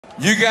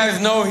You guys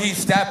know he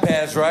stat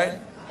pads, right?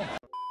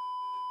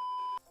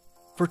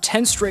 For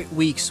 10 straight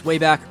weeks, way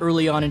back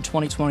early on in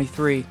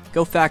 2023,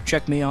 go fact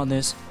check me on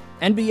this,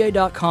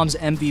 NBA.com's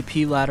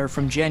MVP ladder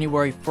from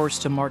January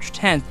 1st to March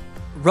 10th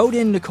wrote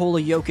in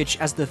Nikola Jokic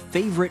as the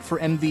favorite for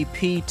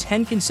MVP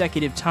 10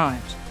 consecutive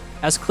times.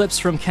 As clips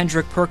from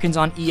Kendrick Perkins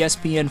on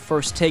ESPN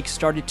First Take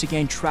started to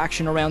gain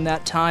traction around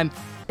that time,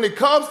 when it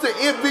comes to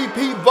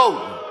MVP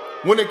voting,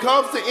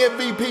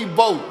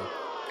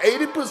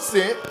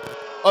 80%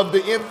 of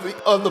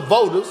the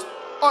voters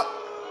are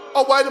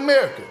white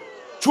American.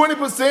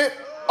 20%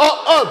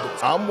 are others.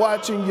 I'm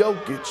watching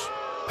Jokic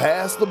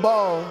pass the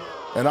ball,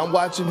 and I'm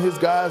watching his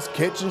guys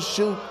catch and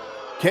shoot,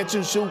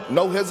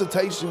 no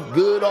hesitation,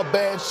 good or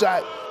bad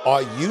shot.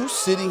 Are you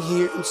sitting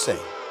here and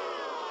saying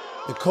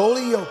Nikola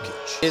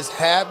Jokic is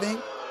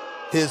having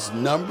his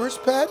numbers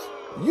padded?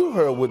 You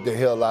heard what the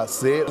hell I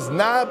said. It's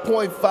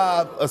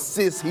 9.5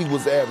 assists he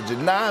was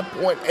averaging,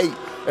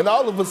 9.8. And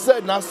all of a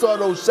sudden, I saw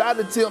those shot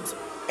attempts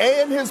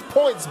and his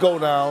points go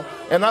down,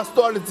 and I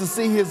started to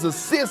see his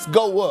assists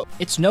go up.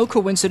 It's no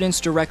coincidence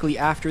directly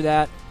after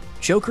that,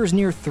 Joker's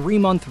near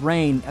 3-month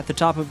reign at the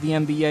top of the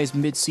NBA's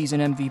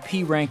midseason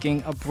MVP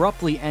ranking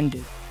abruptly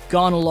ended.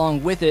 Gone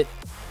along with it,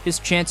 his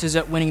chances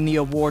at winning the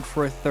award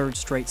for a third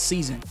straight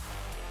season.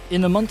 In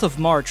the month of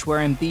March,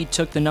 where Embiid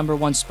took the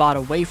 #1 spot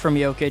away from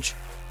Jokic,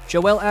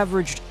 Joel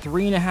averaged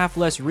 3.5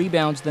 less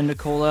rebounds than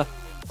Nikola,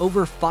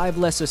 over 5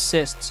 less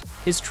assists.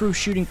 His true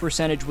shooting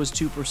percentage was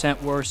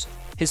 2% worse.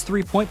 His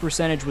three-point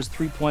percentage was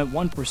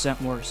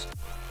 3.1% worse.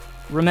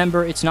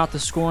 Remember, it's not the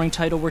scoring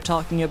title we're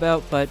talking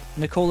about, but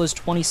Nikola's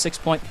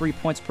 26.3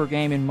 points per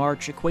game in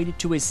March equated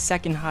to his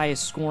second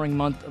highest scoring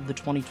month of the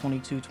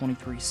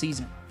 2022-23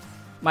 season.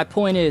 My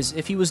point is,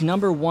 if he was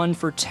 #1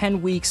 for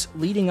 10 weeks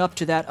leading up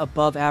to that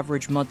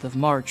above-average month of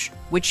March,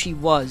 which he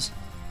was,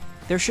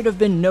 there should have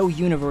been no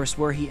universe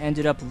where he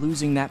ended up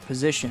losing that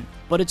position.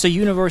 But it's a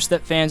universe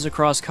that fans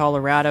across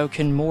Colorado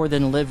can more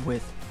than live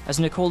with, as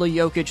Nikola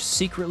Jokic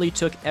secretly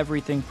took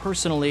everything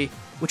personally,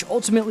 which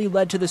ultimately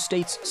led to the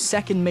state's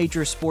second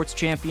major sports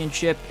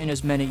championship in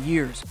as many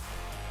years.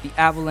 The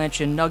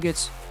Avalanche and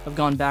Nuggets have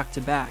gone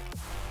back-to-back.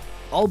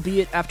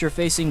 Albeit after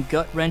facing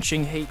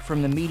gut-wrenching hate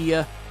from the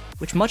media,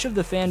 which much of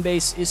the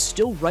fanbase is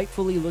still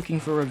rightfully looking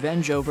for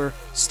revenge over,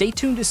 stay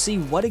tuned to see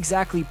what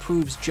exactly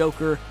proves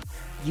Joker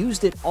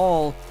used it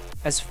all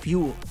as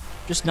fuel.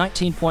 Just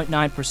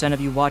 19.9% of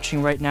you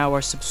watching right now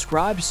are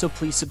subscribed, so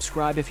please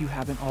subscribe if you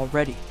haven't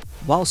already.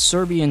 While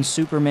Serbian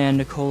Superman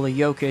Nikola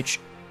Jokic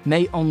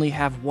may only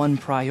have one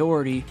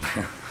priority.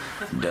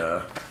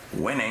 Duh.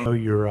 Winning. So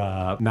you're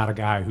not a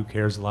guy who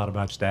cares a lot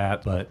about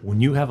stats, but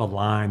when you have a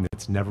line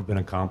that's never been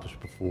accomplished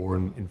before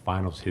in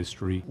finals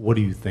history, what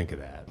do you think of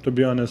that? To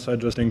be honest, I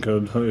just think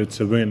it's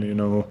a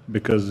win,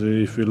 because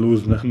if we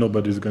lose,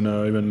 nobody's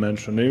gonna even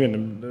mention.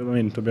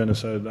 To be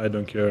honest, I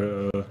don't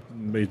care.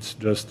 It's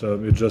just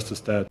a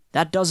stat.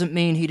 That doesn't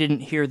mean he didn't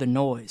hear the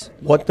noise.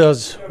 What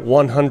does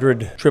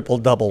 100 triple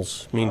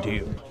doubles mean to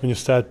you? When you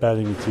start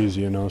padding, it's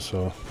easy,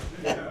 so.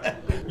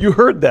 You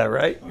heard that,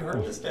 right? You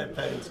heard the stat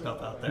padding stuff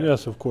out there.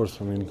 Yes, of course.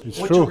 It's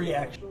What's true. Your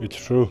reaction? It's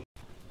true.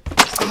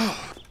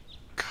 Oh,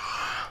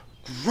 God.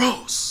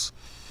 Gross.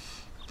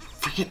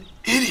 Freaking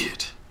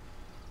idiot.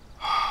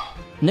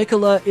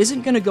 Nikola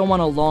isn't going to go on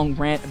a long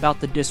rant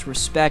about the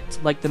disrespect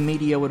like the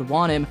media would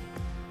want him,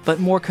 but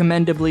more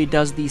commendably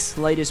does the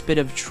slightest bit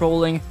of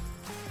trolling,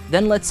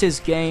 then lets his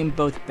game,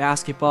 both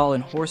basketball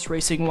and horse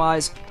racing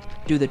wise,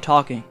 do the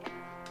talking.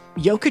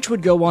 Jokic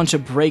would go on to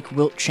break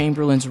Wilt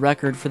Chamberlain's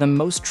record for the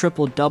most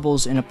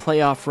triple-doubles in a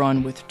playoff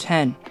run with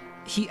 10.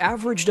 He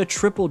averaged a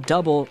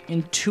triple-double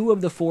in 2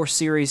 of the 4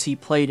 series he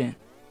played in.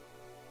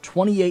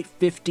 28,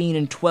 15,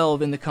 and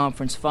 12 in the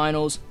conference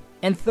finals,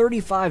 and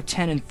 35,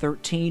 10, and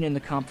 13 in the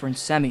conference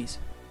semis.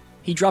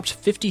 He dropped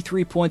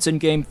 53 points in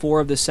Game 4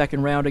 of the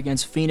second round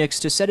against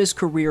Phoenix to set his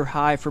career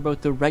high for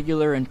both the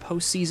regular and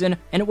postseason,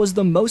 and it was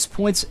the most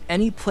points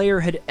any player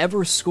had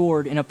ever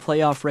scored in a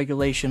playoff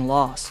regulation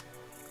loss.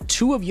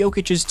 2 of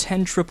Jokic's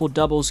 10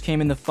 triple-doubles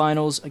came in the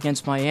finals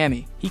against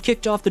Miami. He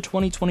kicked off the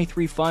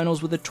 2023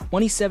 finals with a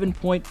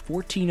 27-point,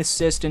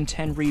 14-assist, and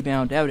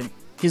 10-rebound outing.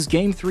 His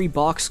Game 3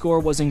 box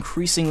score was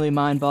increasingly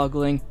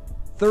mind-boggling: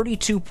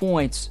 32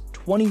 points,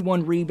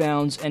 21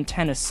 rebounds, and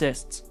 10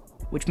 assists,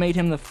 which made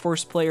him the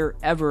first player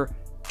ever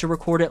to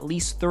record at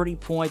least 30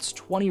 points,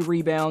 20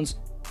 rebounds,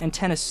 and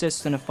 10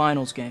 assists in a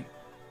finals game.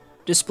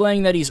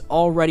 Displaying that he's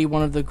already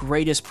one of the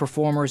greatest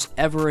performers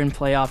ever in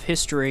playoff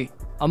history,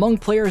 among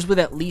players with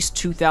at least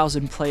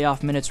 2,000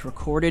 playoff minutes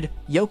recorded,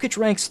 Jokic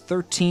ranks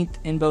 13th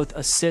in both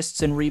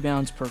assists and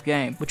rebounds per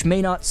game, which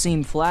may not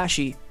seem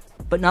flashy,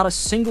 but not a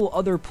single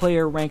other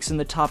player ranks in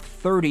the top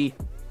 30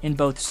 in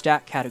both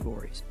stat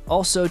categories.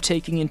 Also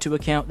taking into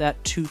account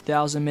that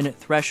 2,000-minute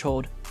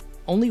threshold,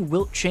 only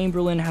Wilt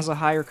Chamberlain has a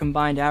higher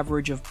combined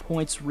average of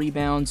points,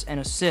 rebounds, and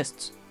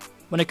assists.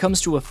 When it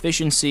comes to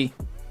efficiency,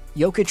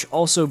 Jokic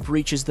also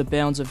breaches the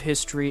bounds of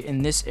history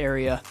in this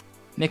area,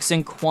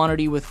 mixing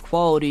quantity with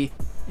quality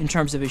in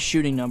terms of his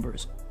shooting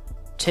numbers.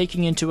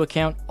 Taking into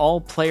account all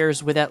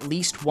players with at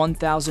least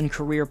 1,000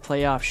 career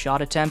playoff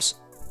shot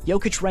attempts,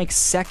 Jokic ranks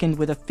second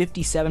with a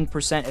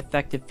 57%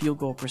 effective field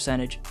goal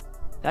percentage.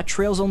 That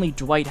trails only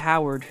Dwight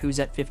Howard, who's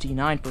at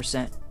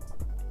 59%.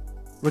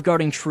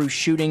 Regarding true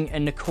shooting,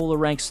 and Nikola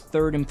ranks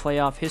third in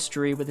playoff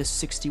history with a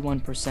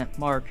 61%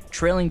 mark,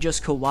 trailing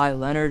just Kawhi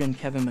Leonard and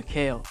Kevin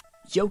McHale.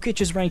 Jokic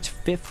is ranked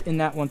 5th in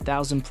that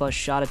 1,000 plus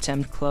shot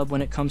attempt club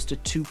when it comes to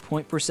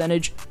 2-point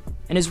percentage,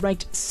 and is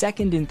ranked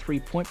 2nd in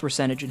 3-point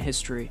percentage in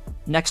history.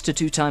 Next to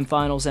two-time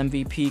Finals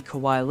MVP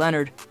Kawhi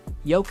Leonard,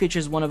 Jokic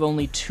is one of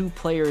only 2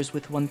 players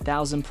with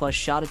 1,000 plus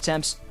shot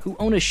attempts who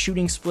own a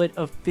shooting split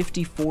of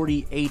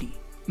 50-40-80.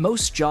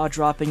 Most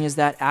jaw-dropping is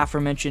that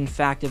aforementioned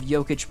fact of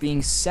Jokic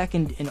being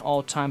 2nd in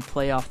all-time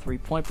playoff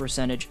 3-point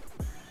percentage.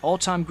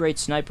 All-time great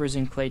snipers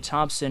in Klay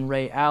Thompson,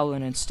 Ray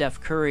Allen, and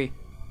Steph Curry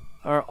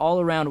are all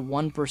around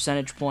 1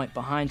 percentage point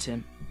behind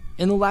him.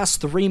 In the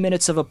last 3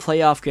 minutes of a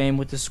playoff game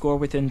with the score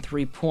within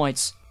 3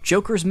 points,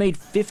 Joker's made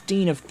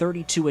 15 of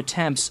 32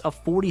 attempts, a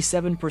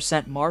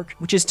 47% mark,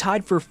 which is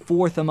tied for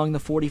 4th among the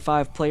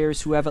 45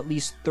 players who have at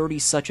least 30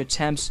 such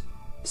attempts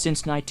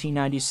since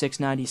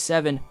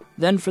 1996-97.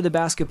 Then for the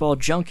basketball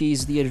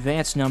junkies, the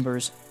advanced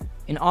numbers.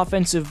 In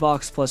offensive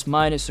box plus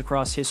minus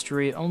across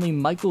history, only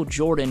Michael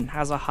Jordan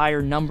has a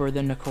higher number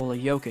than Nikola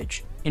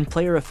Jokic. In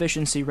player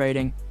efficiency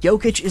rating,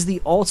 Jokic is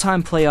the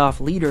all-time playoff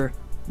leader,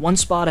 1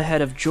 spot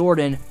ahead of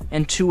Jordan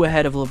and 2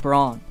 ahead of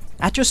LeBron.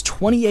 At just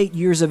 28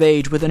 years of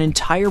age with an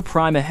entire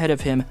prime ahead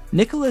of him,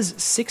 Nikola's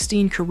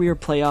 16 career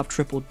playoff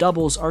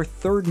triple-doubles are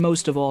 3rd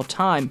most of all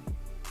time,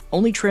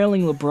 only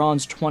trailing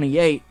LeBron's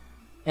 28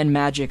 and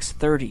Magic's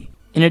 30.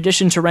 In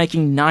addition to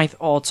ranking 9th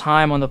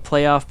all-time on the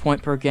playoff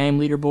point-per-game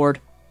leaderboard,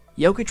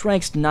 Jokic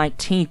ranks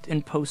 19th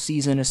in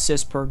postseason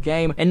assists per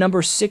game and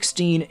number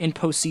 16 in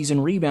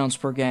postseason rebounds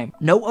per game.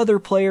 No other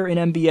player in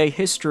NBA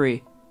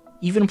history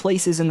even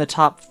places in the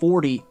top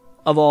 40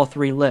 of all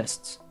 3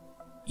 lists.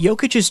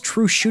 Jokic's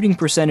true shooting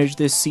percentage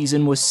this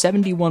season was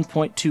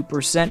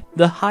 71.2%,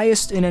 the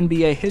highest in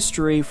NBA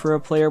history for a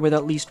player with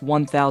at least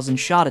 1,000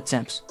 shot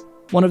attempts.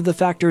 One of the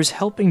factors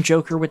helping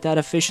Joker with that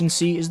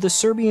efficiency is the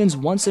Serbian's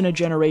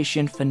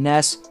once-in-a-generation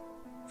finesse,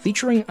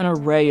 featuring an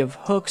array of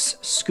hooks,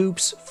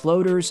 scoops,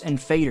 floaters, and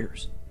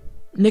faders.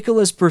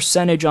 Nikola's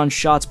percentage on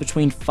shots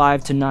between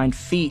 5 to 9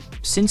 feet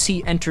since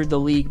he entered the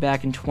league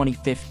back in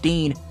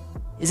 2015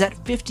 is at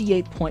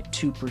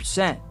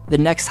 58.2%. The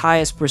next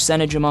highest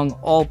percentage among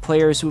all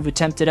players who have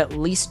attempted at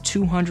least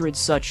 200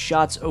 such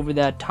shots over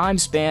that time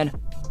span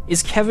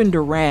is Kevin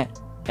Durant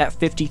at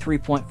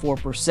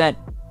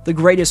 53.4%, the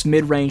greatest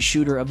mid-range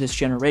shooter of this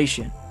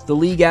generation. The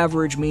league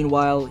average,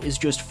 meanwhile, is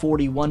just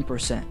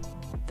 41%.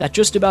 That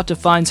just about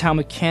defines how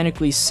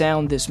mechanically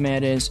sound this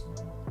man is.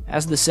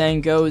 As the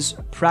saying goes,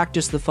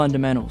 practice the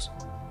fundamentals.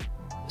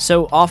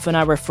 So often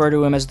I refer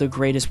to him as the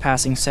greatest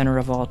passing center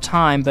of all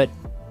time, but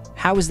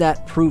how is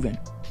that proven?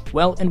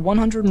 Well, in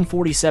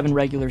 147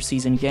 regular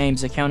season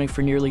games, accounting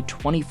for nearly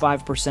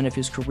 25% of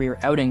his career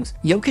outings,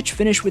 Jokic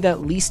finished with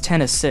at least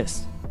 10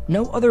 assists.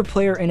 No other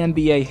player in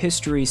NBA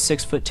history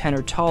 6'10"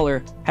 or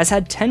taller has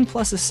had 10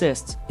 plus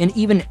assists in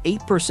even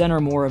 8%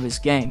 or more of his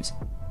games.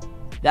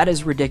 That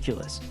is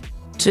ridiculous.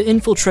 To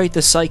infiltrate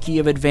the psyche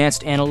of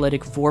advanced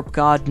analytic VORP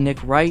god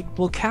Nick Wright,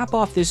 we'll cap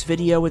off this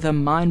video with a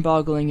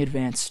mind-boggling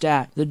advanced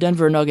stat. The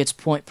Denver Nuggets'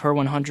 point per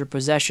 100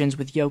 possessions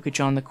with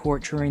Jokic on the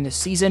court during the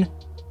season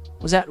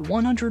was at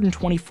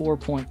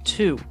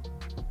 124.2.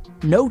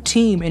 No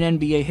team in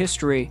NBA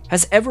history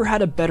has ever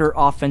had a better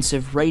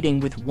offensive rating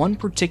with one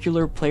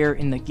particular player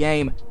in the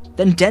game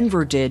than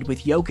Denver did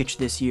with Jokic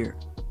this year.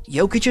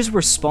 Jokic's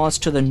response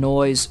to the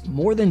noise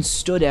more than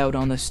stood out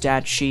on the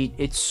stat sheet,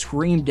 it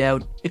screamed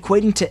out,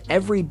 equating to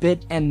every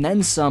bit and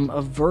then some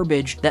of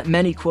verbiage that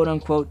many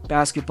quote-unquote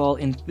basketball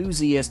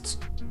enthusiasts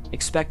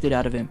expected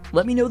out of him.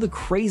 Let me know the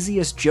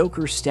craziest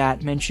Joker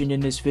stat mentioned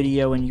in this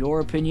video in your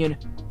opinion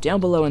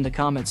down below in the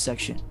comments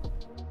section.